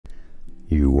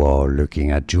You are looking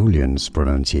at Julian's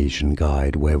pronunciation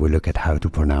guide, where we look at how to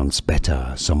pronounce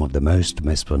better some of the most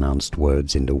mispronounced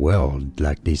words in the world,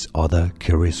 like this other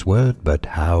curious word. But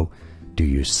how do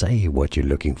you say what you're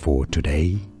looking for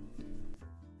today?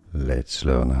 Let's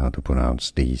learn how to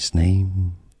pronounce this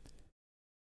name.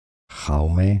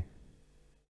 Jaume.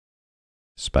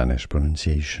 Spanish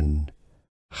pronunciation.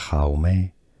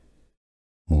 Jaume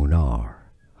Munar.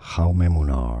 Jaume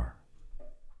Munar.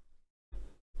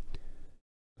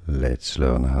 Let's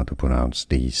learn how to pronounce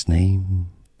this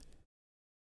name.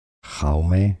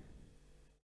 Jaume.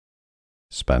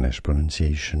 Spanish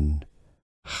pronunciation.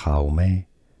 Jaume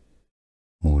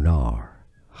Munar.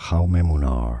 Jaume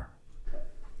Munar.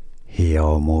 Here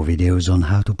are more videos on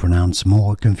how to pronounce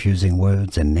more confusing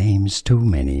words and names too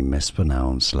many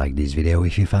mispronounced. Like this video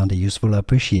if you found it useful. I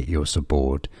appreciate your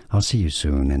support. I'll see you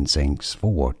soon and thanks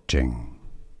for watching.